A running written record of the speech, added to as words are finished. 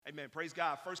Amen. Praise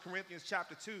God. 1 Corinthians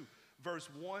chapter 2, verse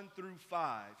 1 through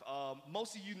 5.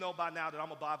 Most of you know by now that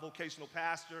I'm a bivocational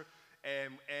pastor,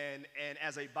 and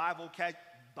as a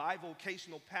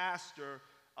bivocational pastor,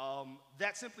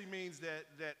 that simply means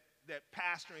that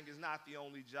pastoring is not the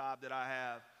only job that I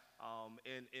have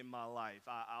in my life.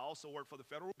 I also work for the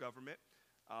federal government,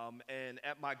 and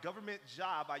at my government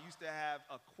job, I used to have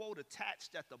a quote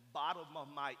attached at the bottom of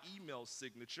my email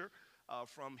signature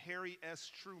from Harry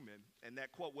S. Truman, and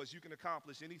that quote was, "You can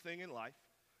accomplish anything in life,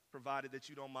 provided that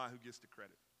you don't mind who gets the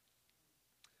credit."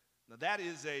 Now that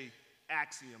is an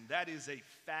axiom, that is a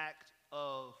fact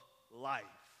of life,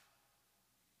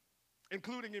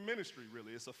 including in ministry,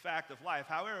 really. It's a fact of life.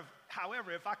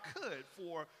 However, if I could,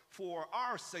 for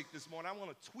our sake this morning, I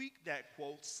want to tweak that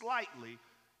quote slightly,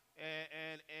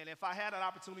 and if I had an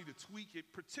opportunity to tweak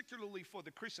it, particularly for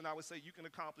the Christian, I would say you can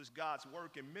accomplish God's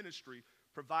work in ministry,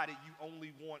 provided you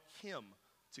only want him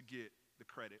to get the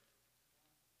credit.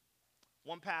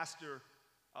 One pastor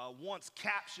once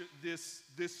captured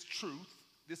this truth,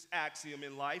 this axiom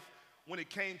in life, when it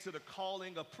came to the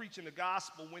calling of preaching the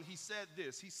gospel, when he said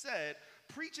this. He said,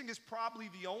 "Preaching is probably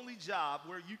the only job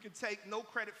where you can take no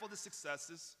credit for the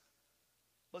successes,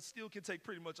 but still can take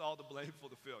pretty much all the blame for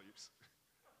the failures."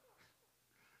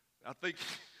 I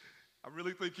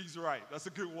really think he's right. That's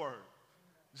a good word.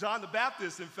 John the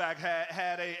Baptist, in fact,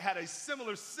 had a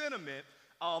similar sentiment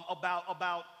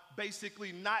about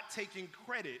basically not taking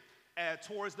credit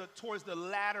towards the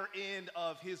latter end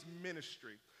of his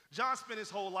ministry. John spent his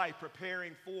whole life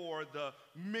preparing for the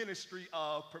ministry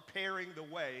of preparing the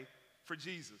way for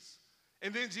Jesus.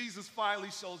 And then Jesus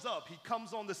finally shows up. He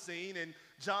comes on the scene, and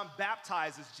John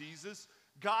baptizes Jesus.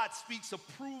 God speaks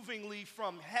approvingly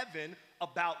from heaven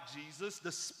about Jesus.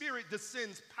 The Spirit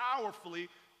descends powerfully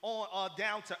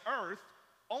down to earth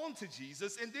onto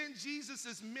Jesus, and then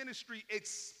Jesus' ministry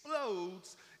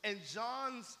explodes, and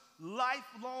John's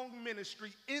lifelong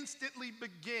ministry instantly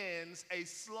begins a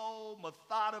slow,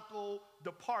 methodical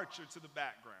departure to the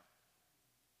background.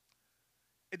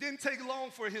 It didn't take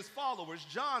long for his followers,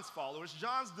 John's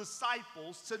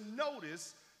disciples, to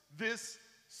notice this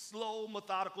slow,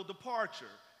 methodical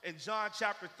departure. In John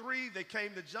chapter 3, they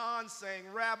came to John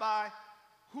saying, Rabbi,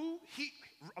 he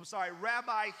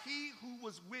who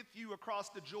was with you across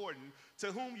the Jordan,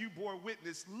 to whom you bore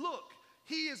witness, look,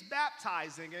 he is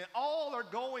baptizing, and all are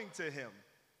going to him.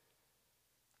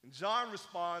 And John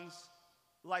responds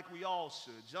like we all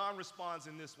should. John responds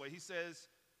in this way. He says,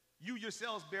 you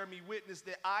yourselves bear me witness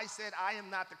that I said I am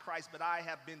not the Christ, but I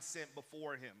have been sent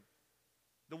before him.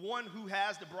 The one who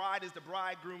has the bride is the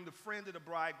bridegroom. The friend of the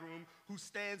bridegroom who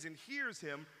stands and hears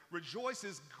him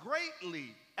rejoices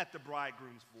greatly at the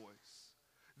bridegroom's voice.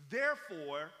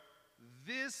 Therefore,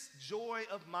 this joy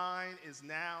of mine is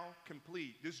now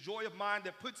complete. This joy of mine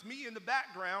that puts me in the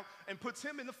background and puts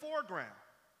him in the foreground.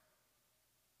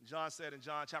 John said in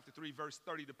John chapter 3, verse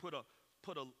 30, to put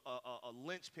a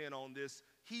linchpin on this,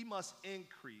 he must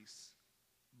increase,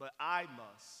 but I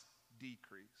must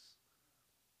decrease.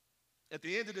 At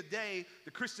the end of the day,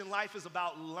 the Christian life is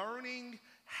about learning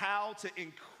how to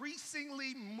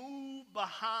increasingly move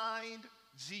behind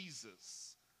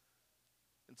Jesus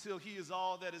until he is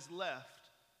all that is left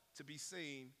to be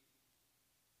seen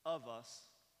of us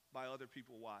by other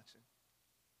people watching.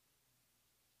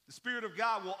 The Spirit of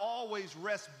God will always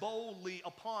rest boldly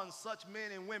upon such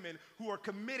men and women who are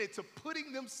committed to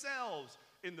putting themselves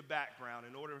in the background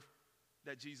in order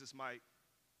that Jesus might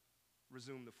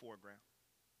resume the foreground.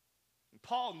 And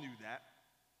Paul knew that,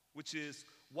 which is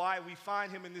why we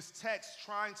find him in this text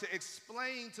trying to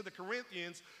explain to the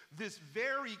Corinthians this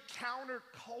very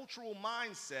countercultural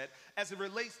mindset as it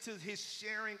relates to his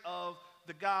sharing of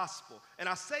the gospel. And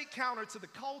I say counter to the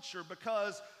culture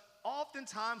because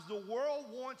oftentimes the world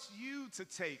wants you to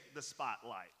take the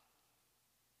spotlight.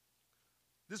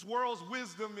 This world's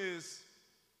wisdom is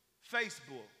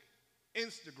Facebook,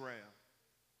 Instagram,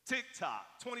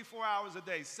 TikTok, 24 hours a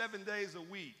day, 7 days a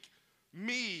week.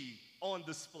 Me on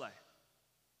display.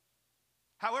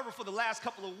 However, for the last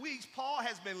couple of weeks, Paul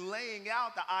has been laying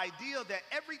out the idea that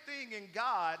everything in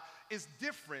God is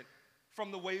different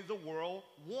from the way the world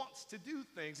wants to do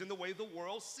things and the way the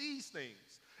world sees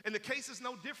things. And the case is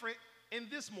no different in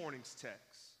this morning's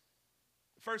text.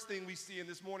 The first thing we see in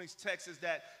this morning's text is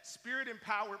that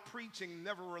Spirit-empowered preaching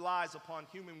never relies upon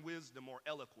human wisdom or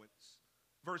eloquence.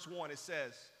 Verse 1, it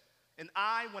says, and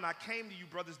I, when I came to you,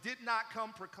 brothers, did not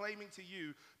come proclaiming to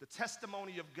you the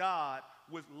testimony of God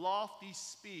with lofty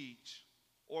speech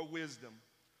or wisdom.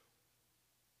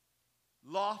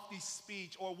 Lofty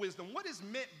speech or wisdom. What is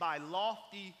meant by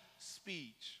lofty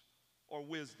speech or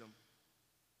wisdom?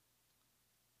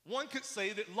 One could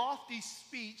say that lofty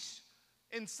speech,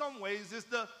 in some ways, is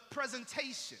the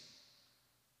presentation,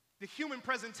 the human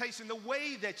presentation, the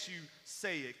way that you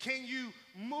say it. Can you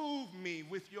move me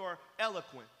with your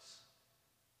eloquence?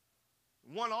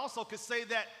 One also could say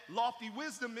that lofty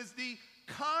wisdom is the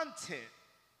content.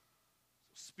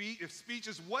 If speech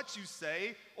is what you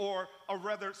say, or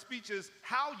rather speech is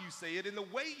how you say it and the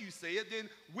way you say it, then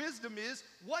wisdom is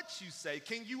what you say.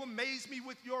 Can you amaze me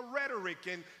with your rhetoric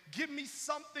and give me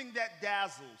something that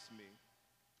dazzles me,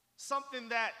 something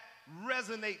that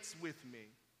resonates with me?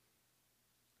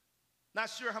 Not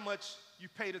sure how much you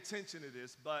paid attention to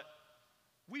this, but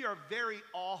we are very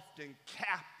often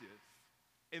captive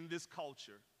in this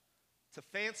culture to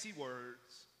fancy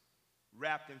words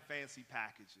wrapped in fancy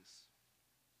packages.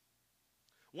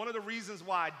 One of the reasons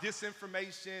why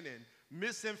disinformation and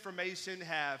misinformation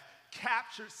have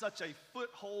captured such a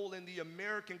foothold in the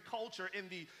American culture and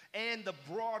the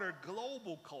broader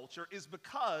global culture is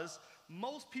because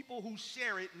most people who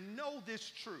share it know this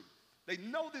truth. They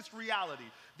know this reality,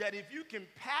 that if you can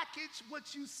package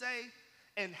what you say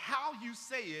and how you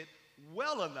say it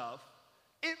well enough,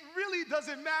 it really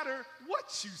doesn't matter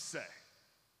what you say.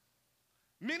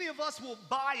 Many of us will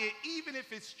buy it even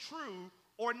if it's true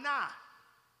or not.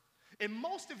 And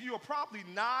most of you are probably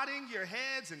nodding your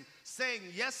heads and saying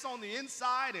yes on the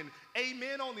inside and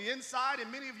amen on the inside.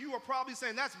 And many of you are probably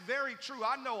saying, that's very true.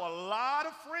 I know a lot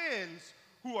of friends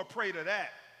who are prey to that.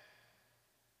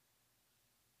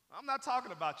 I'm not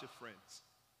talking about your friends.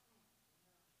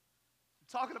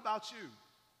 I'm talking about you.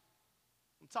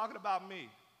 I'm talking about me.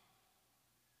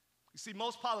 You see,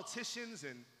 most politicians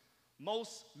and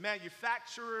most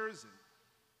manufacturers and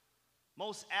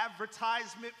most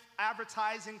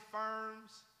advertising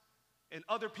firms and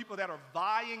other people that are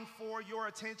vying for your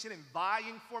attention and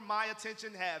vying for my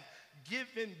attention have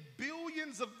given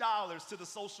billions of dollars to the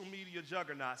social media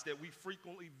juggernauts that we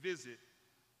frequently visit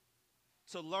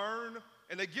to learn,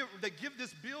 and they give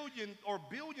this billion or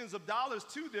billions of dollars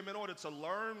to them in order to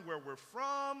learn where we're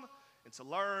from and to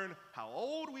learn how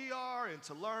old we are and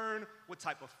to learn what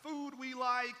type of food we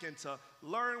like and to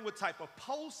learn what type of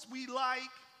posts we like,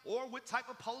 or what type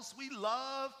of posts we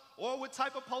love, or what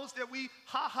type of posts that we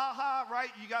ha, right?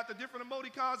 You got the different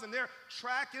emoticons, and they're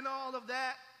tracking all of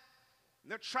that.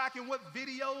 And they're tracking what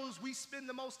videos we spend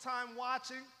the most time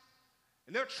watching.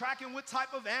 And they're tracking what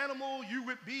type of animal you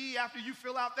would be after you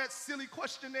fill out that silly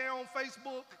questionnaire on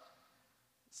Facebook.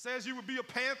 It says you would be a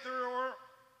panther or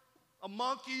a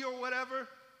monkey or whatever.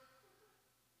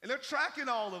 And they're tracking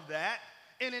all of that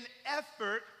in an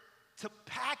effort to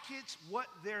package what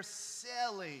they're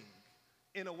selling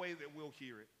in a way that we'll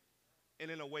hear it and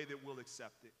in a way that we'll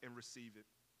accept it and receive it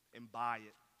and buy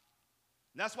it.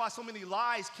 And that's why so many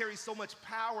lies carry so much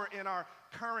power in our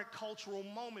current cultural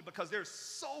moment, because there's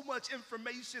so much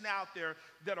information out there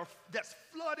that's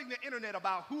flooding the internet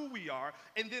about who we are,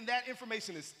 and then that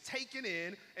information is taken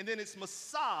in and then it's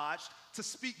massaged to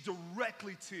speak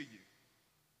directly to you.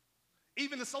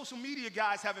 Even the social media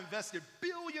guys have invested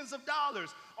billions of dollars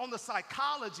on the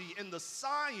psychology and the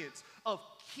science of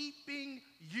keeping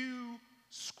you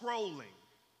scrolling.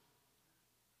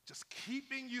 Just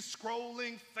keeping you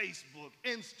scrolling Facebook,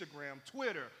 Instagram,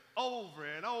 Twitter, over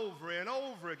and over and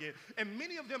over again. And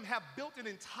many of them have built an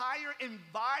entire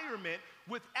environment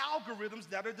with algorithms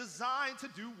that are designed to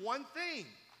do one thing: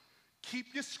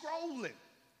 keep you scrolling.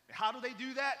 How do they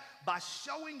do that? By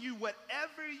showing you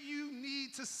whatever you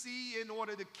need to see in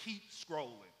order to keep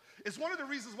scrolling. It's one of the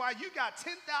reasons why you got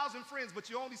 10,000 friends, but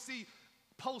you only see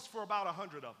posts for about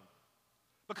 100 of them.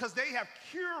 Because they have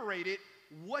curated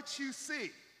what you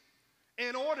see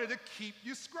in order to keep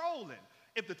you scrolling.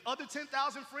 If the other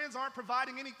 10,000 friends aren't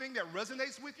providing anything that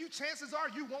resonates with you, chances are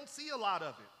you won't see a lot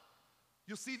of it.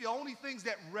 You'll see the only things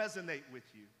that resonate with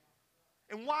you.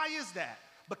 And why is that?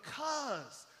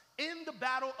 Because in the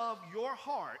battle of your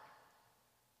heart,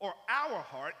 or our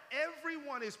heart,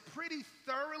 everyone is pretty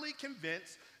thoroughly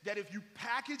convinced that if you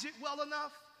package it well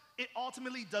enough, it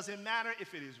ultimately doesn't matter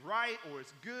if it is right or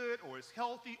it's good or it's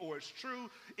healthy or it's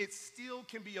true. It still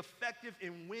can be effective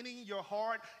in winning your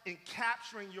heart and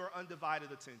capturing your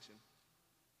undivided attention.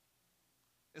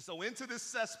 And so into this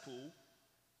cesspool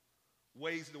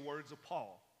weighs the words of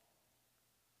Paul.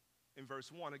 In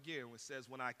verse 1 again, it says,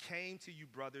 "When I came to you,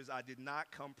 brothers, I did not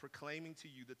come proclaiming to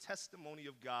you the testimony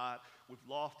of God with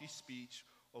lofty speech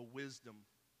or wisdom."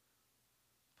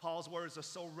 Paul's words are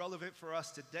so relevant for us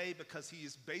today because he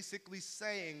is basically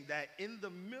saying that in the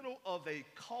middle of a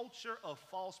culture of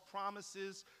false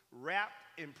promises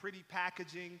wrapped in pretty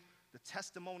packaging, the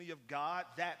testimony of God,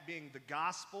 that being the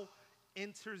gospel,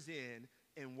 enters in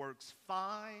and works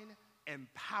fine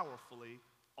and powerfully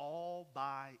all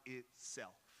by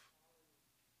itself.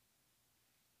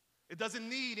 It doesn't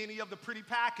need any of the pretty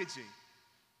packaging.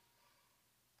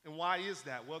 And why is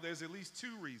that? Well, there's at least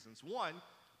two reasons. One,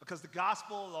 because the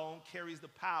gospel alone carries the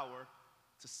power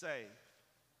to save.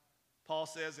 Paul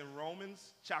says in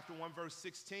Romans chapter 1, verse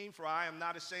 16, "For I am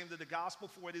not ashamed of the gospel,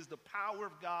 for it is the power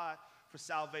of God for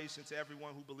salvation to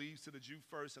everyone who believes, to the Jew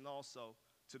first and also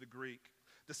to the Greek."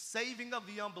 The saving of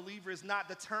the unbeliever is not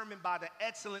determined by the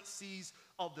excellencies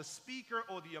of the speaker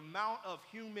or the amount of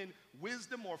human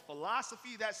wisdom or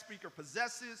philosophy that speaker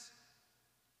possesses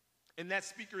and that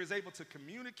speaker is able to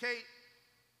communicate,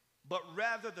 but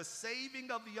rather the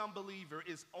saving of the unbeliever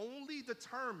is only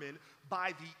determined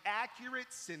by the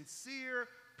accurate, sincere,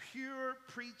 pure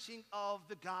preaching of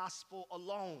the gospel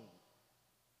alone.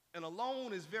 And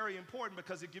alone is very important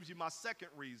because it gives you my second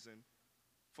reason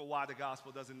for why the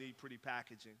gospel doesn't need pretty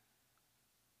packaging.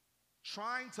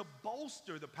 Trying to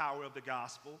bolster the power of the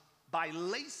gospel by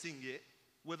lacing it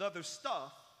with other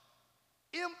stuff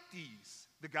empties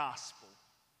the gospel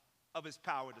of its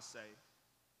power to save.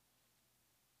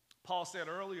 Paul said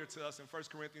earlier to us in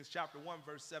 1 Corinthians chapter 1,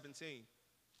 verse 17,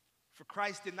 "For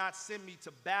Christ did not send me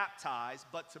to baptize,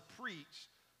 but to preach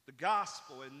the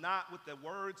gospel, and not with the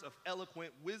words of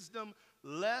eloquent wisdom,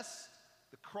 lest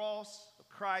the cross of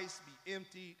Christ be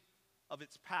emptied of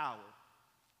its power."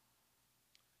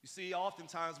 You see,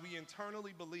 oftentimes we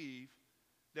internally believe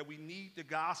that we need the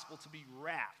gospel to be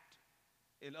wrapped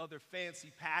in other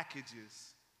fancy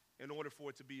packages in order for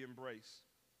it to be embraced.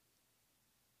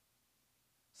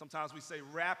 Sometimes we say,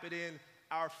 wrap it in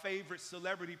our favorite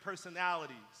celebrity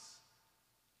personalities,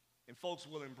 and folks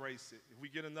will embrace it if we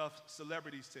get enough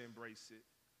celebrities to embrace it.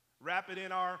 Wrap it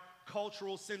in our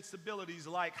cultural sensibilities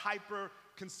like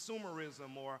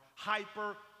hyper-consumerism or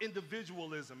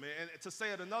hyper-individualism. And to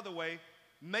say it another way,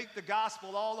 make the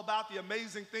gospel all about the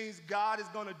amazing things God is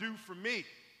going to do for me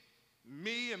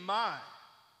and mine.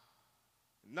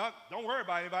 Don't worry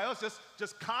about anybody else.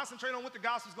 Just concentrate on what the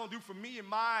gospel is going to do for me and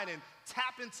mine and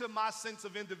tap into my sense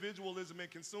of individualism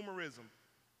and consumerism.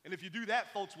 And if you do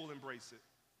that, folks will embrace it.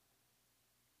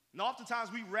 And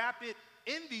oftentimes we wrap it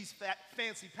in these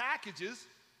fancy packages,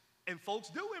 and folks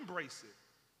do embrace it.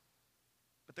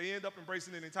 But they end up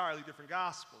embracing an entirely different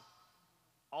gospel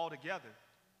altogether.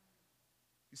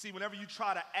 You see, whenever you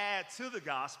try to add to the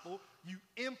gospel, you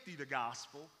empty the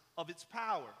gospel of its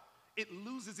power. It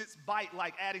loses its bite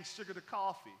like adding sugar to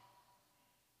coffee.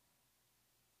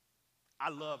 I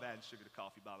love adding sugar to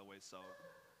coffee, by the way, so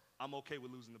I'm okay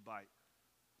with losing the bite.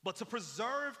 But to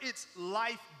preserve its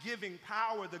life-giving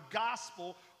power, the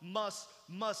gospel must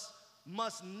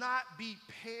not be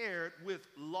paired with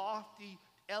lofty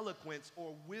eloquence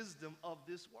or wisdom of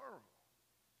this world.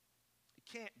 It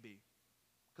can't be.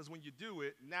 Because when you do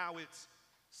it, now it's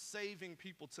saving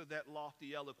people to that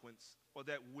lofty eloquence or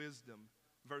that wisdom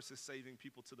versus saving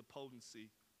people to the potency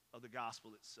of the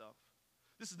gospel itself.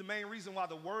 This is the main reason why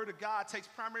the word of God takes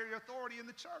primary authority in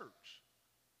the church.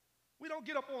 We don't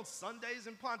get up on Sundays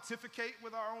and pontificate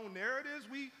with our own narratives.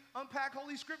 We unpack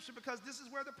Holy Scripture because this is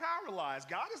where the power lies.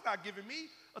 God has not given me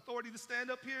authority to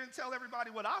stand up here and tell everybody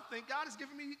what I think. God has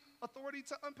given me authority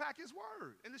to unpack his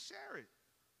word and to share it.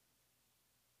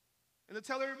 And to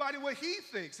tell everybody what he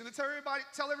thinks and to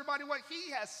tell everybody what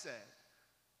he has said.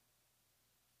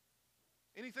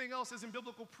 Anything else isn't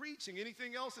biblical preaching.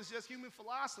 Anything else is just human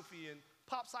philosophy and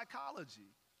pop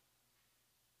psychology.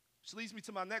 Which leads me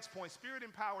to my next point.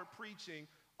 Spirit-empowered preaching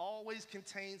always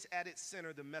contains at its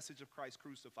center the message of Christ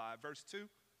crucified. Verse 2,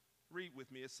 read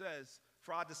with me. It says,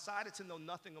 "For I decided to know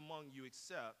nothing among you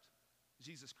except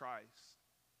Jesus Christ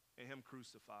and him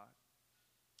crucified."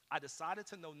 I decided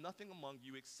to know nothing among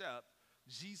you except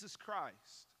Jesus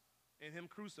Christ and him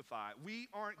crucified. We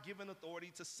aren't given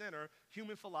authority to center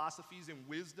human philosophies and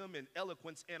wisdom and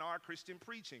eloquence in our Christian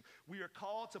preaching. We are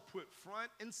called to put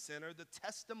front and center the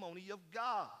testimony of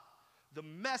God, the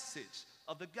message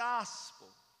of the gospel.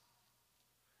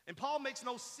 And Paul makes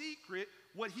no secret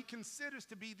what he considers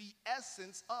to be the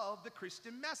essence of the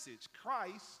Christian message: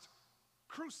 Christ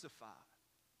crucified.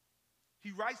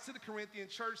 He writes to the Corinthian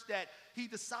church that he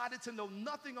decided to know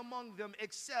nothing among them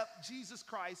except Jesus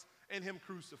Christ and him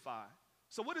crucified.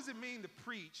 So what does it mean to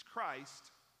preach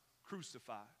Christ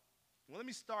crucified? Well, let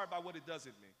me start by what it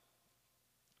doesn't mean.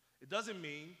 It doesn't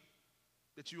mean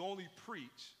that you only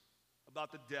preach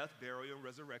about the death, burial, and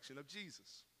resurrection of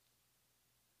Jesus.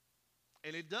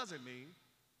 And it doesn't mean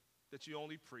that you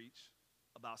only preach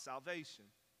about salvation.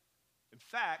 In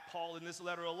fact, Paul in this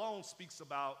letter alone speaks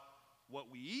about what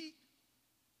we eat.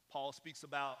 Paul speaks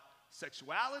about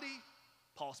sexuality.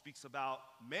 Paul speaks about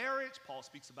marriage. Paul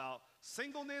speaks about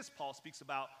singleness. Paul speaks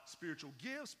about spiritual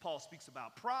gifts. Paul speaks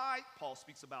about pride. Paul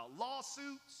speaks about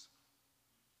lawsuits.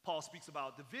 Paul speaks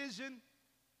about division.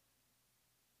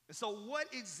 And so what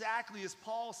exactly is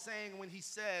Paul saying when he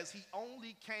says he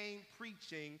only came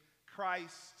preaching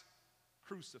Christ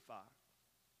crucified?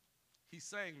 He's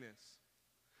saying this,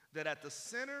 that at the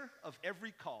center of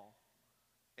every call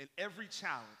and every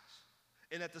challenge,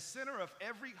 and at the center of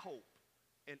every hope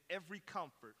and every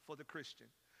comfort for the Christian,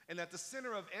 and at the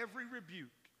center of every rebuke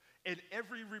and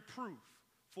every reproof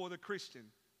for the Christian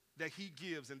that he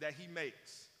gives and that he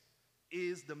makes,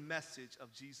 is the message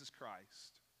of Jesus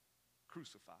Christ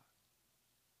crucified.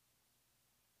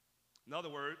 In other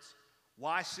words,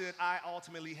 why should I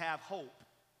ultimately have hope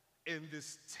in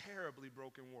this terribly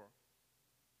broken world?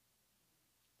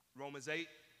 Romans 8,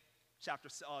 chapter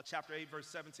 8, verse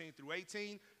 17 through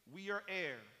 18, we are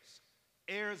heirs,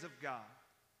 heirs of God,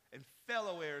 and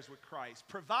fellow heirs with Christ,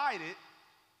 provided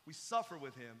we suffer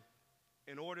with him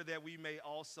in order that we may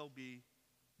also be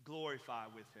glorified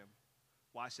with him.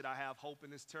 Why should I have hope in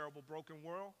this terrible, broken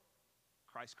world?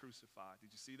 Christ crucified.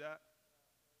 Did you see that?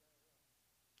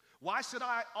 Why should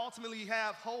I ultimately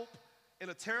have hope in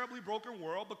a terribly broken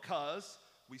world? Because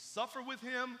we suffer with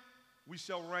him, we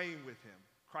shall reign with him.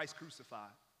 Christ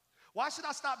crucified. Why should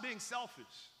I stop being selfish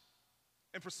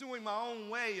and pursuing my own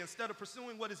way instead of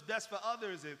pursuing what is best for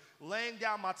others and laying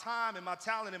down my time and my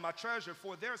talent and my treasure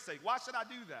for their sake? Why should I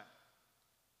do that?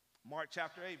 Mark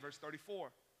chapter 8, verse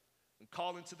 34. And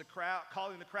calling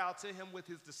the crowd to him with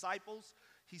his disciples,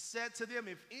 he said to them,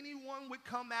 if anyone would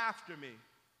come after me,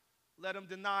 let him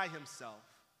deny himself,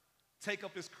 take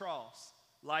up his cross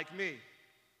like me,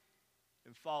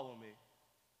 and follow me.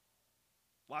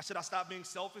 Why should I stop being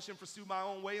selfish and pursue my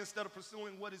own way instead of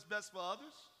pursuing what is best for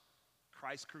others?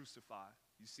 Christ crucified.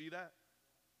 You see that?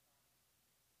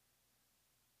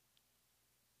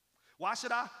 Why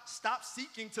should I stop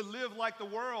seeking to live like the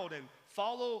world and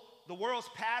follow the world's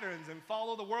patterns and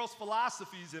follow the world's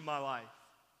philosophies in my life?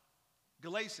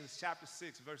 Galatians chapter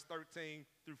 6, verse 13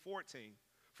 through 14.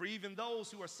 For even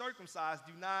those who are circumcised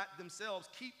do not themselves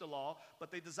keep the law,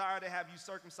 but they desire to have you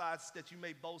circumcised that you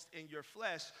may boast in your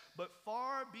flesh. But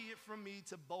far be it from me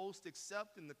to boast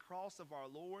except in the cross of our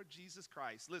Lord Jesus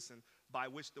Christ, listen, by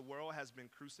which the world has been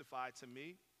crucified to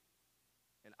me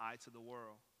and I to the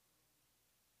world.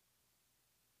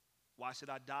 Why should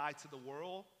I die to the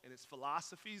world and its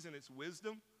philosophies and its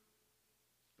wisdom?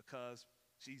 Because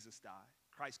Jesus died,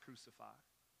 Christ crucified.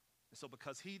 And so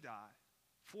because he died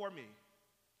for me,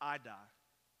 I die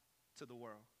to the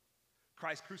world.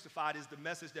 Christ crucified is the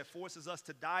message that forces us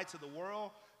to die to the world,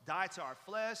 die to our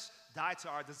flesh, die to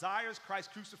our desires.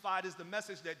 Christ crucified is the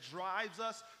message that drives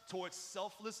us towards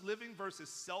selfless living versus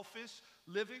selfish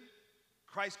living.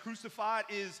 Christ crucified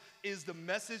is the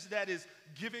message that is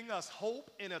giving us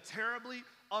hope in a terribly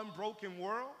unbroken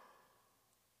world.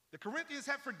 The Corinthians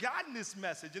have forgotten this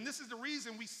message, and this is the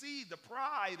reason we see the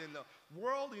pride and the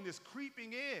worldliness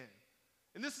creeping in.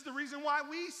 And this is the reason why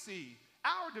we see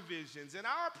our divisions and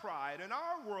our pride and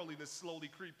our worldliness slowly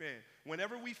creep in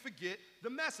whenever we forget the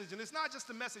message. And it's not just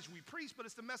the message we preach, but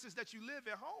it's the message that you live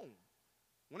at home.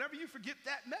 Whenever you forget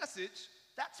that message,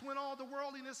 that's when all the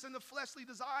worldliness and the fleshly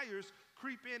desires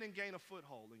creep in and gain a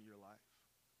foothold in your life.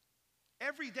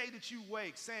 Every day that you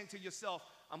wake saying to yourself,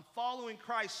 I'm following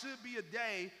Christ, should be a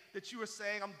day that you are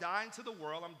saying, I'm dying to the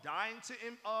world, I'm dying to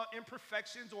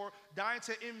imperfections, or dying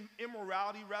to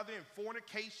immorality, rather, in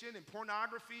fornication and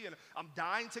pornography, and I'm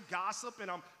dying to gossip, and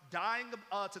I'm dying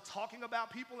to talking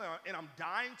about people, and I'm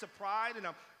dying to pride, and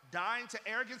I'm dying to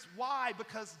arrogance. Why?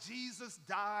 Because Jesus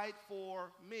died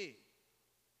for me.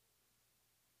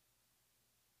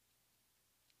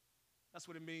 That's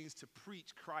what it means to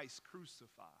preach Christ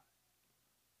crucified.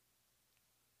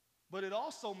 But it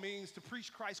also means to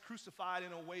preach Christ crucified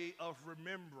in a way of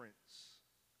remembrance.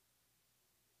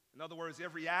 In other words,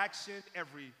 every action,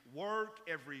 every work,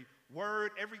 every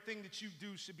word, everything that you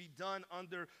do should be done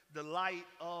under the light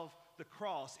of the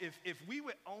cross. If we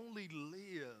would only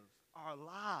live our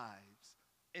lives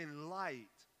in light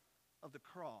of the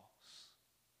cross.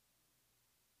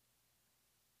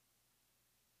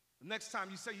 The next time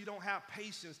you say you don't have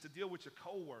patience to deal with your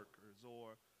coworkers,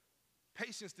 or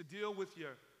patience to deal with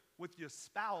your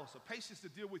spouse, or patience to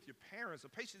deal with your parents, or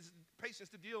patience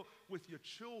to deal with your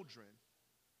children,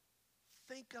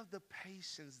 think of the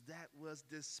patience that was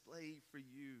displayed for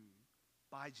you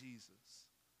by Jesus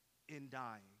in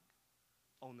dying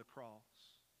on the cross.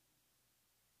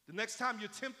 The next time you're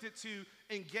tempted to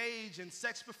engage in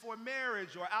sex before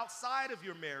marriage or outside of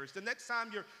your marriage, the next time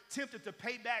you're tempted to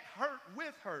pay back hurt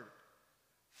with hurt,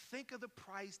 Think of the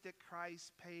price that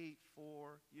Christ paid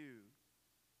for you.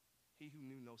 He who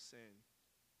knew no sin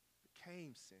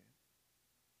became sin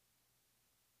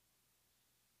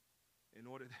in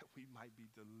order that we might be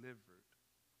delivered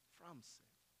from sin.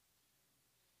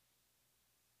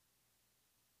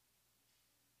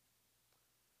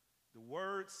 The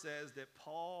word says that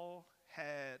Paul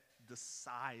had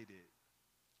decided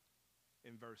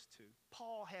in verse 2.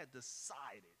 Paul had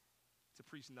decided to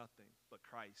preach nothing but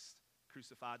Christ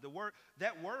crucified.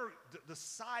 That word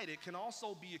decided can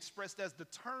also be expressed as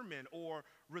determined or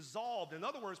resolved. In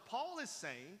other words, Paul is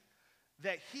saying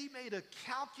that he made a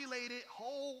calculated,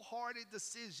 wholehearted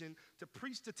decision to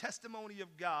preach the testimony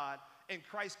of God and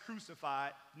Christ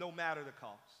crucified, no matter the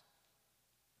cost.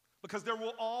 Because there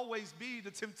will always be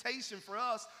the temptation for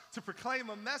us to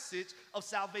proclaim a message of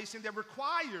salvation that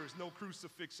requires no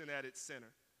crucifixion at its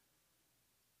center.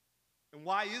 And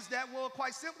why is that? Well,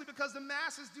 quite simply because the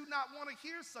masses do not want to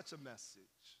hear such a message.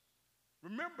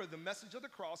 Remember, the message of the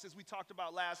cross, as we talked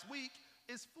about last week,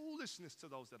 is foolishness to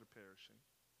those that are perishing.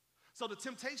 So the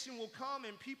temptation will come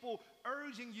and people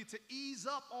urging you to ease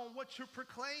up on what you're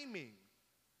proclaiming.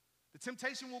 The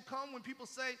temptation will come when people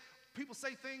say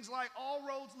things like, all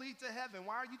roads lead to heaven.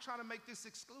 Why are you trying to make this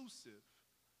exclusive?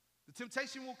 The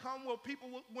temptation will come when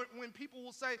people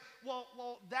will say,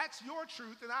 well, that's your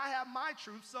truth and I have my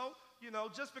truth. So,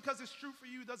 just because it's true for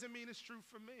you doesn't mean it's true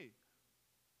for me.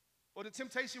 Or the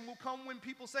temptation will come when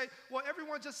people say, well,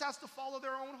 everyone just has to follow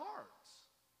their own hearts.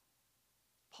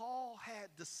 Paul had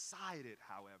decided,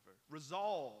 however,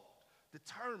 resolved,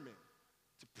 determined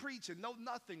to preach and know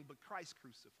nothing but Christ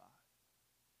crucified.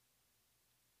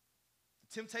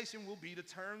 Temptation will be to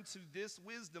turn to this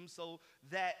wisdom so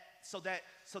that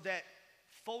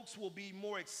folks will be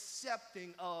more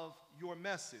accepting of your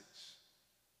message.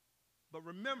 But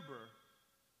remember,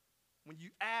 when you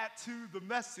add to the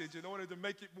message in order to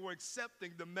make it more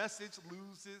accepting, the message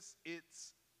loses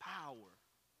its power.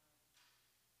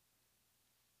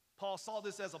 Paul saw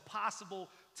this as a possible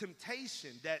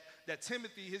temptation that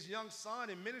Timothy, his young son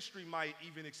in ministry, might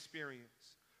even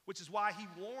experience. Which is why he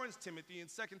warns Timothy in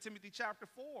 2 Timothy chapter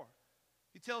 4.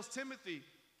 He tells Timothy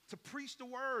to preach the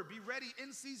word, be ready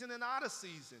in season and out of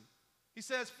season. He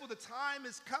says, for the time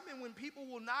is coming when people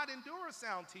will not endure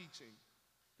sound teaching.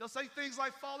 They'll say things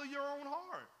like, follow your own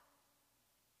heart.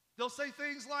 They'll say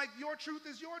things like, your truth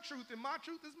is your truth and my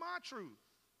truth is my truth.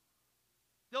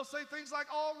 They'll say things like,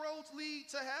 all roads lead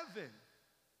to heaven.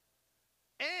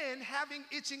 And having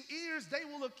itching ears, they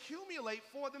will accumulate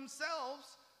for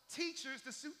themselves teachers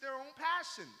to suit their own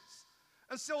passions.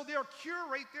 And so they'll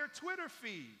curate their Twitter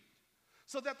feed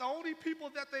so that the only people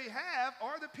that they have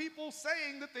are the people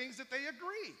saying the things that they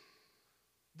agree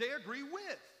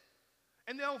with.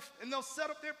 And they'll set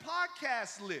up their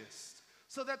podcast list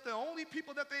so that the only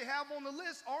people that they have on the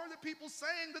list are the people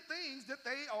saying the things that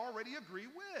they already agree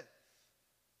with.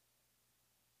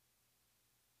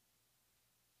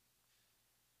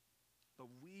 But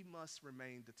we must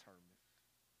remain determined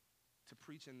to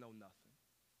preach and know nothing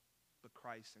but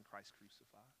Christ and Christ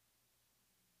crucified.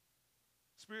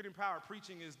 Spirit-empowered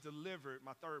preaching is delivered,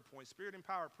 my third point,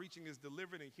 spirit-empowered preaching is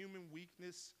delivered in human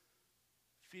weakness,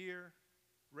 fear,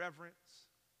 reverence,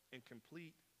 and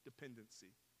complete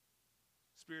dependency.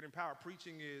 Spirit-empowered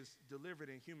preaching is delivered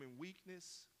in human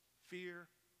weakness, fear,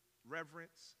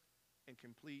 reverence, and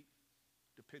complete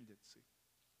dependency.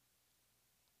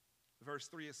 Verse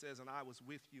 3, it says, and I was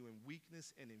with you in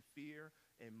weakness and in fear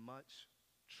and much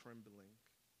trembling.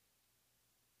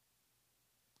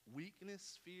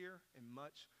 Weakness, fear, and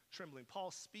much trembling.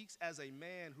 Paul speaks as a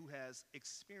man who has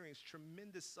experienced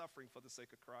tremendous suffering for the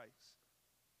sake of Christ.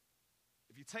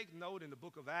 If you take note in the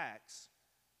book of Acts,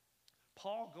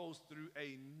 Paul goes through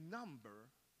a number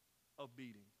of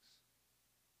beatings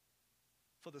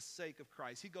for the sake of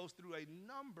Christ. He goes through a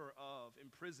number of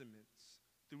imprisonments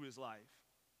through his life,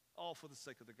 all for the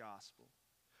sake of the gospel.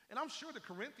 And I'm sure the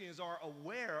Corinthians are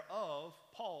aware of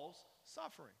Paul's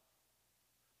suffering.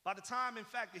 By the time, in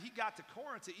fact, that he got to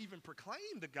Corinth to even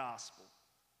proclaim the gospel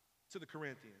to the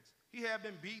Corinthians, he had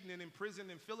been beaten and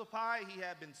imprisoned in Philippi. He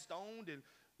had been stoned and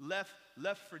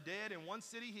left for dead in one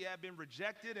city. He had been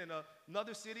rejected in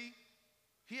another city.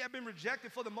 He had been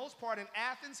rejected for the most part in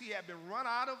Athens. He had been run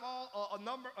out of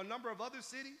a number of other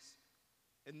cities.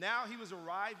 And now he was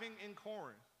arriving in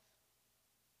Corinth.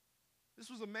 This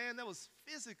was a man that was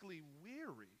physically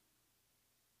weary.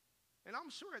 And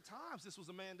I'm sure at times this was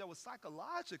a man that was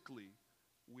psychologically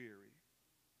weary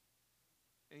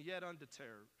and yet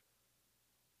undeterred.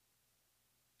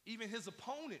 Even his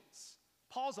opponents,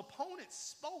 Paul's opponents,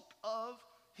 spoke of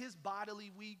his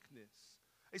bodily weakness.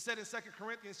 They said in 2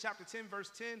 Corinthians chapter 10, verse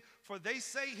 10, for they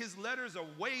say his letters are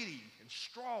weighty and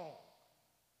strong,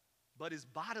 but his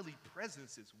bodily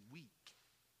presence is weak,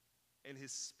 and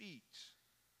his speech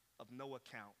of no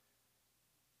account.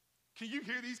 Can you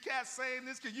hear these cats saying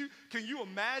this? Can you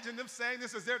imagine them saying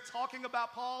this as they're talking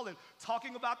about Paul and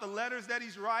talking about the letters that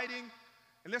he's writing?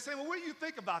 And they're saying, well, what do you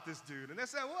think about this dude? And they're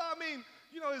saying, well, I mean,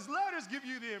 his letters give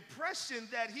you the impression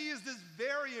that he is this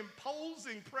very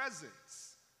imposing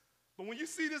presence. But when you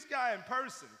see this guy in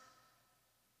person,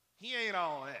 he ain't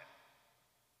all that.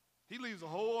 He leaves a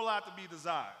whole lot to be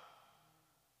desired.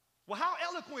 Well, how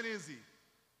eloquent is he?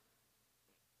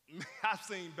 I've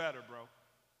seen better, bro.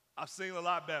 I've seen a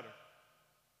lot better.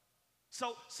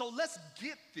 So let's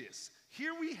get this.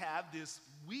 Here we have this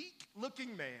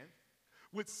weak-looking man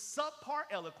with subpar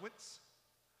eloquence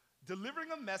delivering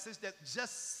a message that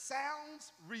just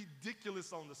sounds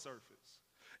ridiculous on the surface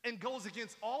and goes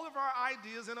against all of our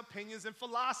ideas and opinions and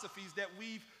philosophies that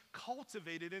we've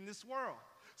cultivated in this world.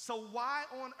 So why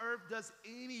on earth does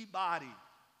anybody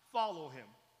follow him?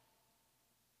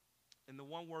 And the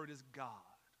one word is God.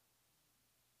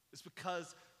 It's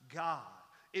because God.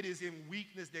 It is in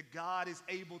weakness that God is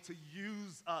able to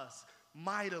use us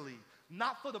mightily,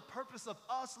 not for the purpose of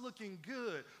us looking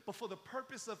good, but for the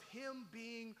purpose of him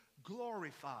being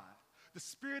glorified. The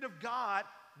Spirit of God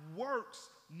works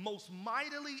most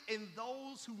mightily in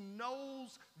those who know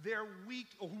their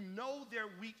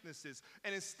weaknesses.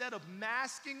 And instead of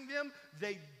masking them,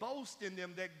 they boast in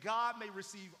them that God may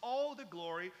receive all the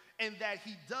glory and that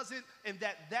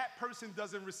person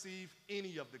doesn't receive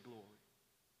any of the glory.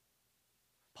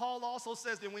 Paul also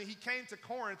says that when he came to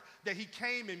Corinth, that he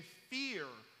came in fear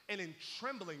and in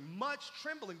trembling, much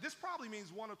trembling. This probably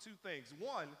means one of two things.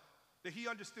 One, that he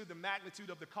understood the magnitude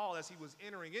of the call as he was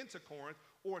entering into Corinth,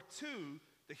 or two,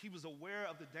 that he was aware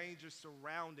of the dangers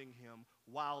surrounding him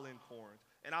while in Corinth.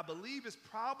 And I believe it's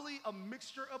probably a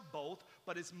mixture of both,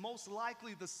 but it's most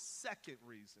likely the second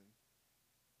reason.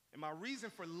 And my reason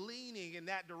for leaning in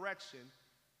that direction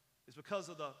is because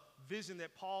of the vision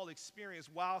that Paul experienced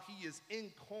while he is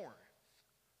in Corinth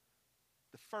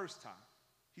the first time.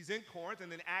 He's in Corinth,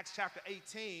 and in Acts chapter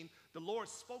 18, the Lord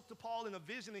spoke to Paul in a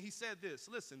vision, and he said this,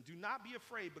 listen, do not be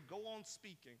afraid, but go on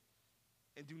speaking,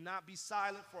 and do not be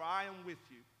silent, for I am with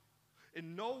you.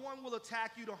 And no one will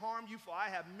attack you to harm you, for I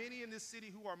have many in this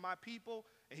city who are my people.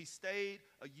 And he stayed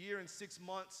a year and 6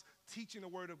 months teaching the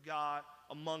word of God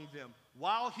among them.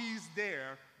 While he's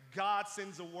there, God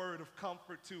sends a word of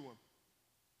comfort to him.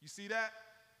 You see that?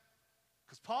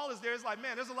 Because Paul is there. It's like,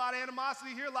 man, there's a lot of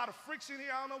animosity here, a lot of friction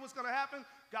here. I don't know what's going to happen.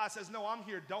 God says, no, I'm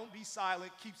here. Don't be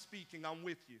silent. Keep speaking. I'm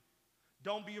with you.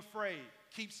 Don't be afraid.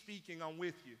 Keep speaking. I'm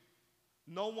with you.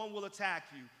 No one will attack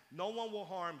you. No one will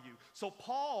harm you. So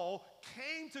Paul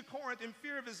came to Corinth in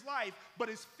fear of his life, but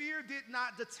his fear did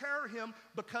not deter him,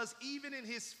 because even in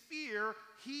his fear,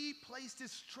 he placed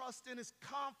his trust and his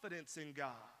confidence in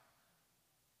God.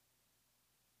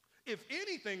 If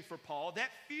anything for Paul,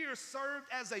 that fear served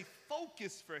as a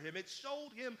focus for him. It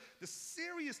showed him the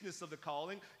seriousness of the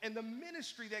calling and the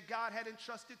ministry that God had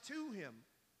entrusted to him.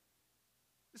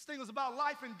 This thing was about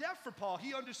life and death for Paul.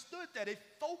 He understood that. It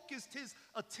focused his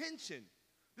attention.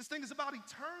 This thing is about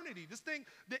eternity. This thing,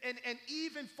 and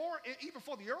even for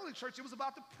the early church, it was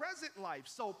about the present life.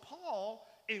 So Paul,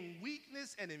 in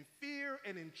weakness and in fear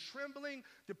and in trembling,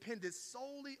 depended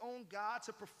solely on God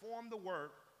to perform the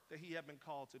work that he had been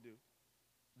called to do.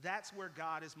 That's where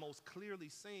God is most clearly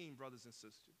seen, brothers and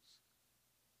sisters,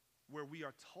 where we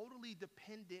are totally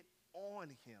dependent on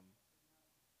him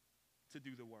to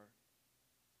do the work.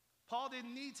 Paul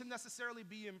didn't need to necessarily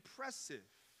be impressive,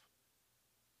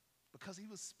 because he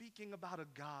was speaking about a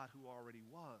God who already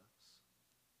was.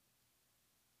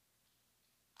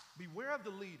 Beware of the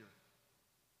leader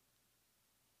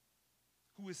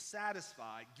who is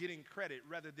satisfied getting credit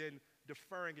rather than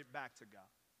deferring it back to God.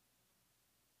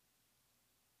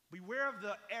 Beware of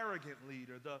the arrogant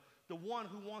leader, the one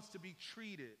who wants to be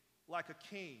treated like a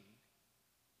king.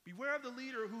 Beware of the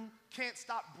leader who can't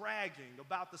stop bragging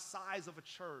about the size of a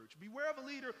church. Beware of a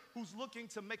leader who's looking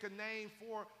to make a name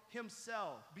for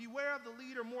himself. Beware of the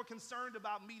leader more concerned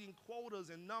about meeting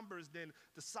quotas and numbers than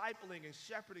discipling and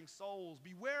shepherding souls.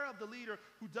 Beware of the leader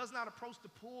who does not approach the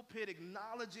pulpit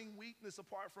acknowledging weakness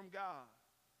apart from God.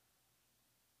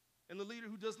 And the leader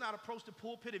who does not approach the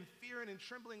pulpit in fear and in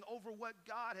trembling over what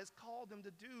God has called them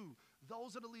to do.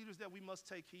 Those are the leaders that we must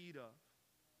take heed of.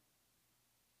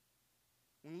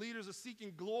 When leaders are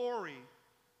seeking glory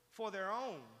for their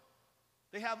own,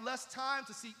 they have less time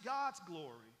to seek God's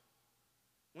glory.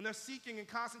 When they're seeking and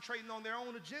concentrating on their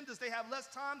own agendas, they have less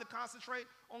time to concentrate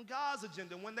on God's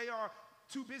agenda. When they are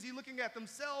too busy looking at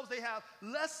themselves, they have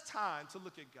less time to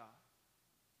look at God.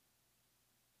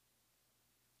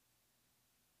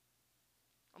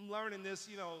 I'm learning this,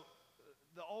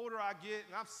 the older I get,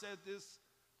 and I said this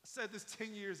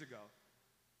 10 years ago,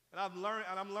 and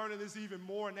I'm learning this even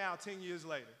more now 10 years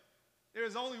later.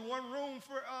 There's only room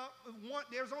for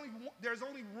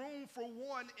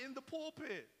one in the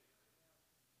pulpit.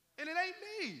 And it ain't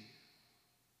me.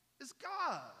 It's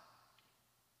God.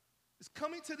 It's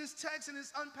coming to this text and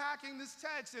it's unpacking this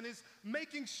text and it's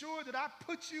making sure that I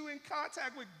put you in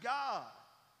contact with God.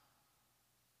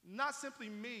 Not simply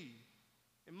me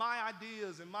and my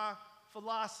ideas and my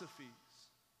philosophies.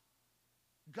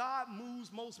 God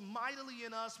moves most mightily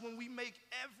in us when we make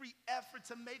every effort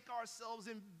to make ourselves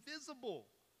invisible,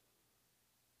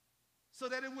 so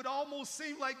that it would almost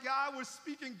seem like God was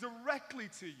speaking directly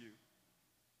to you.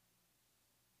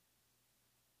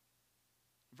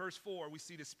 Verse 4, we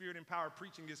see the Spirit-empowered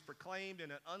preaching is proclaimed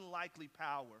in an unlikely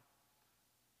power.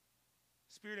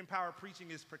 Spirit-empowered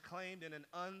preaching is proclaimed in an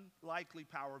unlikely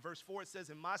power. Verse 4, it says,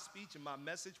 "In my speech and my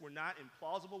message were not in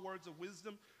plausible words of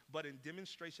wisdom, but in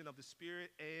demonstration of the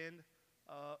Spirit and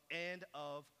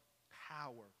of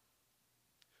power."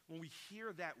 When we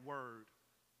hear that word,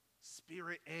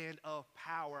 Spirit and of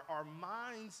power, our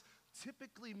minds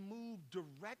typically move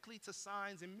directly to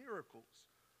signs and miracles.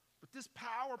 But this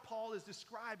power Paul is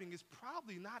describing is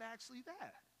probably not actually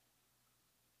that.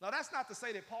 Now, that's not to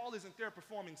say that Paul isn't there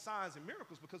performing signs and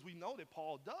miracles, because we know that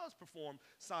Paul does perform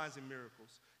signs and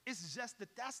miracles. It's just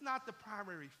that that's not the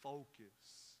primary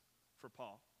focus for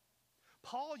Paul.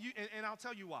 And I'll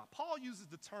tell you why. Paul uses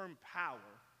the term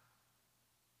power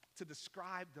to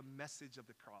describe the message of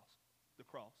the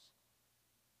cross.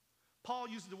 Paul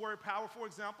uses the word power, for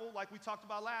example, like we talked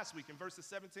about last week in verses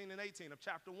 17 and 18 of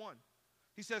chapter 1.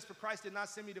 He says, "For Christ did not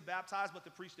send me to baptize, but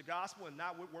to preach the gospel, and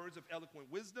not with words of eloquent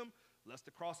wisdom, lest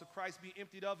the cross of Christ be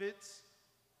emptied of its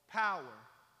power.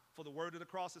 For the word of the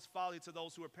cross is folly to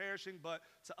those who are perishing, but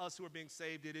to us who are being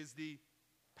saved, it is the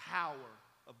power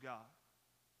of God."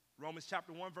 Romans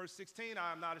chapter 1, verse 16,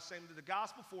 "I am not ashamed of the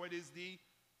gospel, for it is the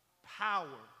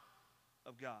power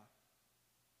of God."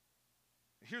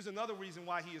 Here's another reason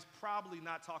why he is probably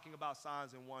not talking about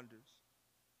signs and wonders.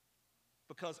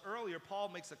 Because earlier, Paul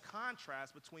makes a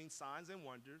contrast between signs and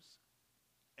wonders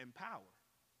and power.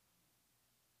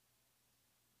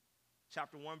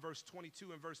 Chapter 1, verse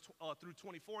 22 and through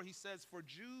 24, he says, "For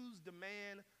Jews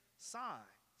demand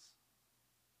signs.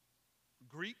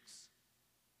 Greeks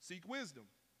seek wisdom.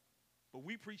 But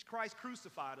we preach Christ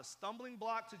crucified, a stumbling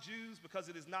block to Jews because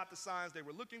it is not the signs they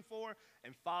were looking for,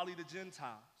 and folly to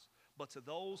Gentiles. But to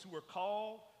those who are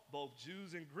called, both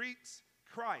Jews and Greeks,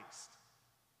 Christ,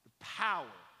 the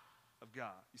power of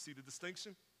God." You see the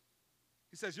distinction?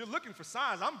 He says, you're looking for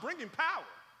signs. I'm bringing power.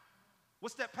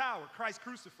 What's that power? Christ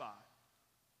crucified.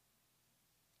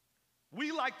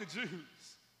 We, like the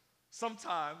Jews,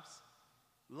 sometimes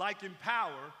liken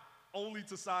power only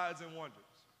to signs and wonders.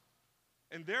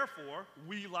 And therefore,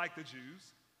 we, like the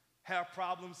Jews, have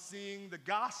problems seeing the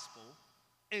gospel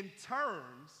in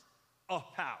terms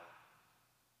of power,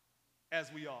 as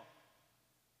we are.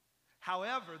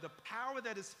 However, the power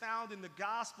that is found in the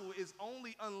gospel is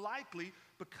only unlikely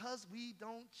because we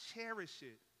don't cherish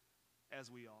it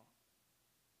as we ought.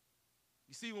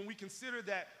 You see, when we consider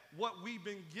that what we've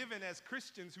been given as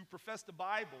Christians who profess the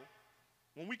Bible,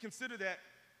 when we consider that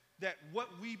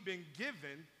what we've been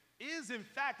given is in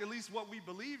fact, at least what we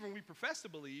believe and we profess to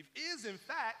believe, is in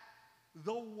fact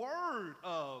the Word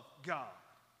of God.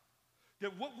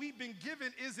 That what we've been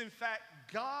given is in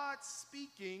fact God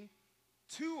speaking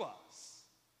to us.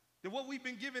 That what we've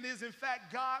been given is in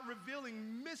fact God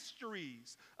revealing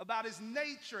mysteries about his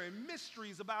nature and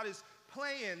mysteries about his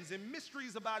plans and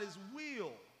mysteries about his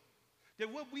will. That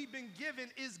what we've been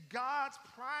given is God's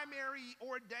primary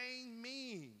ordained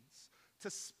means to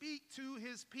speak to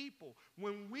his people.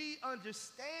 When we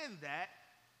understand that,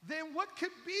 then what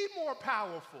could be more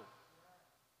powerful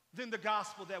than the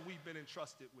gospel that we've been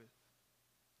entrusted with?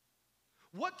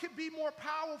 What could be more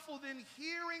powerful than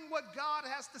hearing what God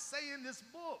has to say in this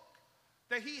book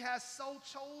that he has so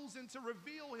chosen to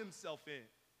reveal himself in?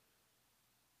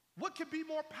 What could be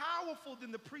more powerful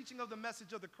than the preaching of the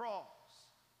message of the cross?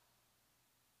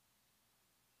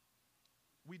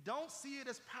 We don't see it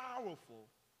as powerful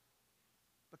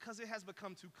because it has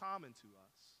become too common to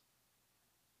us.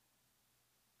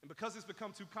 And because it's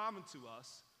become too common to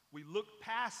us, we look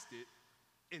past it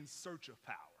in search of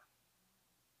power.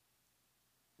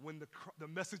 When the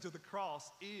message of the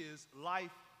cross is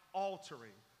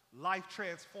life-altering,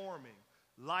 life-transforming,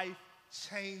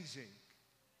 life-changing.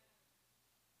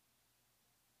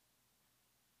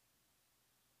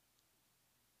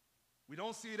 We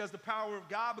don't see it as the power of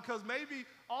God because maybe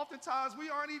oftentimes we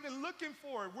aren't even looking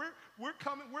for it. We're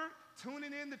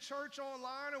tuning in to church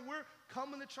online, or we're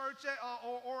coming to church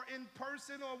or in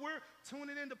person, or we're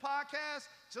tuning into podcasts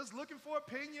just looking for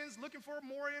opinions, looking for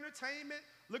more entertainment,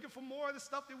 looking for more of the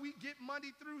stuff that we get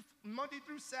Monday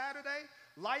through Saturday.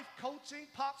 Life coaching,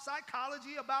 pop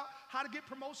psychology about how to get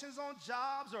promotions on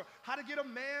jobs, or how to get a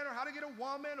man or how to get a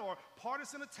woman, or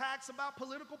partisan attacks about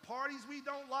political parties we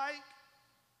don't like.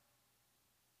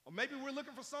 Or maybe we're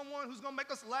looking for someone who's going to make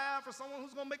us laugh, or someone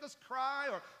who's going to make us cry,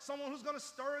 or someone who's going to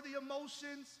stir the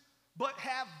emotions, but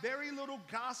have very little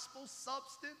gospel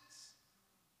substance.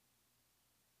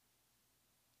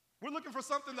 We're looking for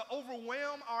something to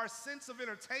overwhelm our sense of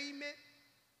entertainment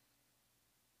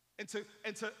and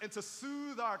to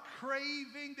soothe our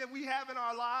craving that we have in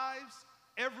our lives,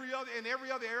 every other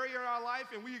area in our life,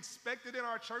 and we expect it in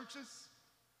our churches,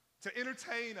 to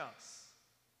entertain us,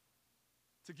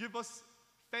 to give us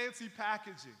fancy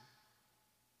packaging.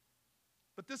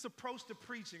 But this approach to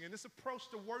preaching and this approach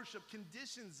to worship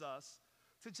conditions us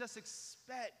to just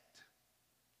expect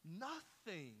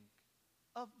nothing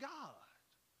of God.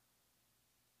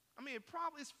 I mean,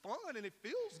 it's fun and it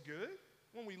feels good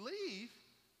when we leave,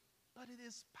 but it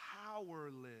is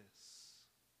powerless.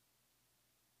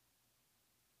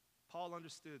 Paul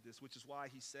understood this, which is why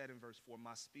he said in verse 4,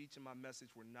 my speech and my message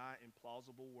were not in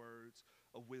plausible words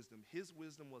of wisdom. His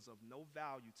wisdom was of no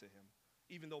value to him,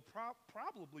 even though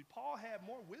probably Paul had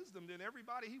more wisdom than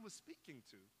everybody he was speaking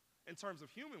to in terms of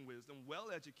human wisdom,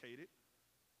 well-educated,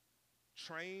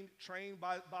 trained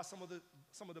by some of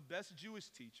the best Jewish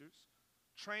teachers,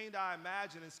 trained, I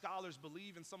imagine, and scholars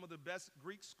believe in some of the best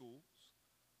Greek schools,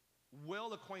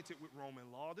 well acquainted with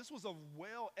Roman law. This was a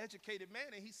well-educated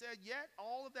man, and he said, yet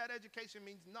all of that education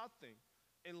means nothing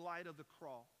in light of the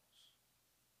cross.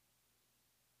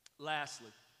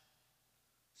 Lastly,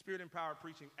 Spirit-empowered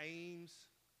preaching aims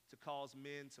to cause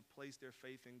men to place their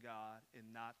faith in God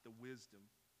and not the wisdom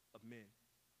of men.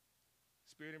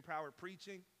 Spirit-empowered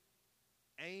preaching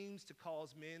aims to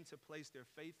cause men to place their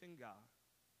faith in God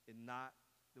and not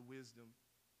the wisdom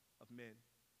of men.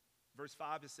 Verse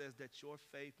 5, it says that your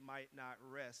faith might not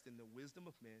rest in the wisdom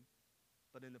of men,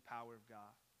 but in the power of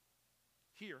God.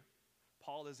 Here,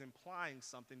 Paul is implying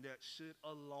something that should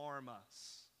alarm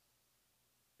us.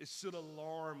 It should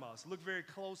alarm us. Look very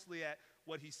closely at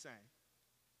what he's saying.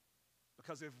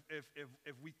 Because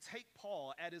if we take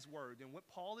Paul at his word, then what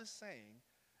Paul is saying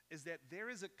is that there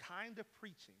is a kind of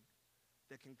preaching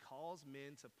that can cause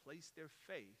men to place their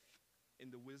faith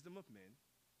in the wisdom of men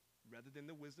rather than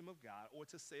the wisdom of God. Or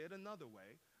to say it another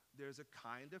way, there's a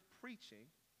kind of preaching,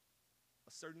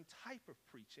 a certain type of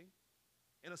preaching,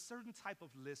 and a certain type of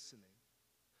listening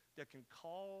that can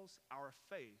cause our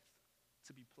faith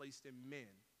to be placed in men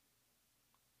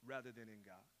rather than in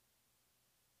God.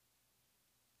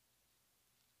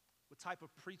 What type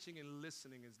of preaching and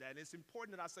listening is that? And it's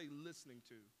important that I say listening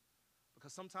to,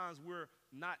 because sometimes we're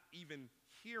not even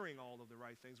hearing all of the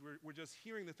right things. We're just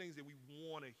hearing the things that we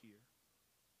want to hear.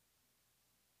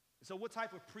 And so what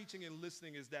type of preaching and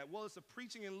listening is that? Well, it's a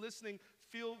preaching and listening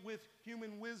filled with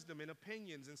human wisdom and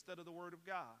opinions instead of the Word of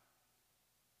God.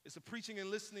 It's a preaching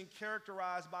and listening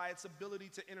characterized by its ability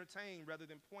to entertain rather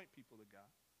than point people to God.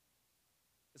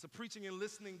 It's a preaching and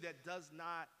listening that does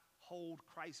not hold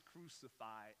Christ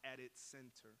crucified at its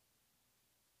center.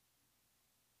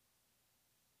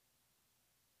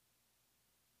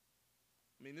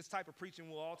 I mean, this type of preaching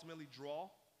will ultimately draw,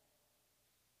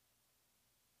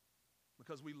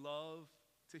 because we love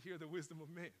to hear the wisdom of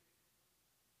men.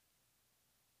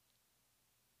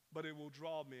 But it will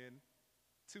draw men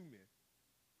to men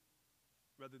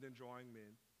rather than drawing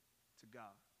men to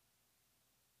God.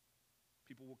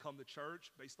 People will come to church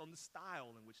based on the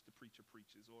style in which the preacher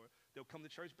preaches, or they'll come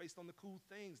to church based on the cool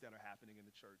things that are happening in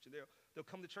the church. And they'll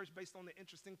come to church based on the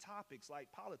interesting topics like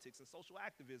politics and social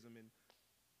activism and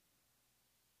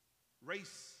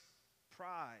race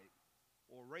pride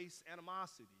or race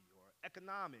animosity or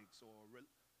economics or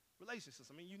relationships.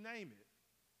 I mean, you name it.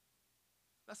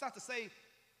 That's not to say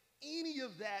any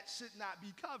of that should not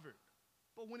be covered.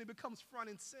 But when it becomes front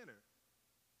and center,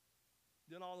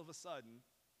 then all of a sudden,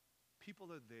 people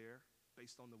are there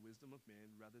based on the wisdom of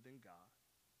men rather than God.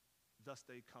 Thus,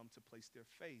 they come to place their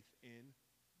faith in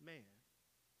man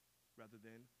rather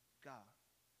than God.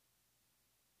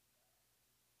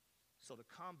 So to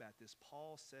combat this,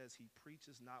 Paul says he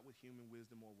preaches not with human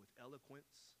wisdom or with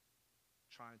eloquence,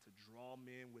 trying to draw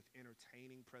men with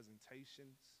entertaining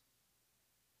presentations,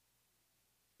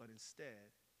 but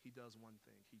instead, he does one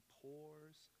thing. He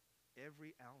pours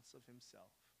every ounce of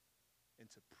himself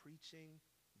into preaching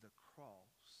the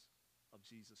cross of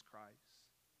Jesus Christ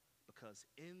Because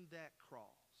in that cross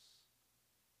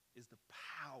is the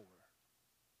power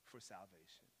for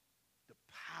salvation, the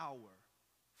power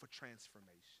for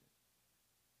transformation.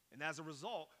 And as a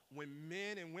result, when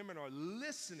men and women are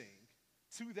listening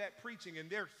to that preaching and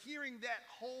they're hearing that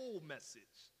whole message,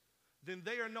 then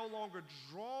they are no longer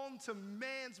drawn to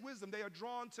man's wisdom. They are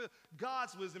drawn to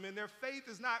God's wisdom, and their faith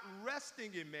is not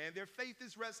resting in man. Their faith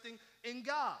is resting in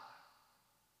God.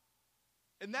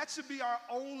 And that should be our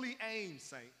only aim,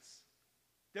 saints,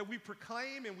 that we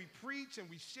proclaim and we preach and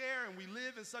we share and we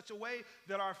live in such a way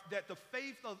that the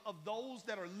faith of those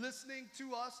that are listening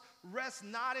to us rests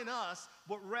not in us,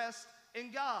 but rests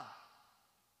in God.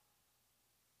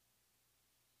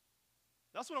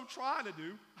 That's what I'm trying to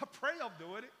do. I pray I'm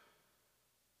doing it.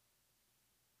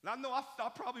 And I know I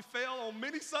probably fail on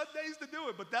many Sundays to do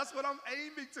it, but that's what I'm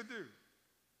aiming to do.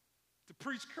 To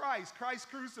preach Christ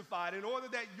crucified, in order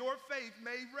that your faith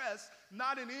may rest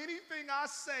not in anything I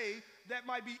say that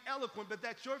might be eloquent, but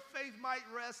that your faith might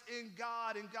rest in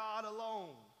God and God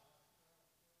alone.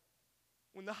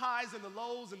 When the highs and the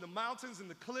lows and the mountains and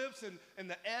the cliffs and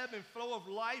the ebb and flow of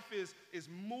life is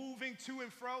moving to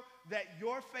and fro, that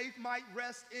your faith might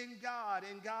rest in God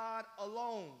and God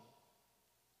alone.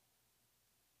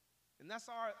 And that's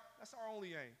our only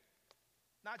aim.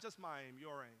 Not just my aim,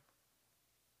 your aim.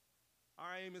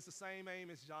 Our aim is the same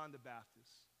aim as John the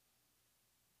Baptist.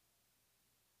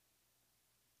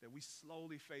 That we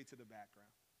slowly fade to the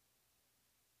background.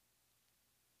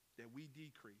 That we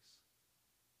decrease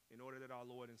in order that our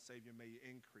Lord and Savior may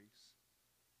increase.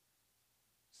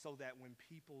 So that when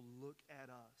people look at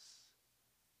us,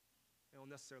 they don't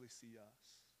necessarily see us.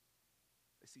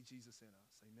 They see Jesus in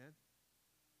us. Amen?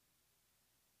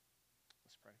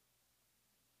 Let's pray.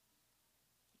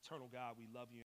 Eternal God, we love you.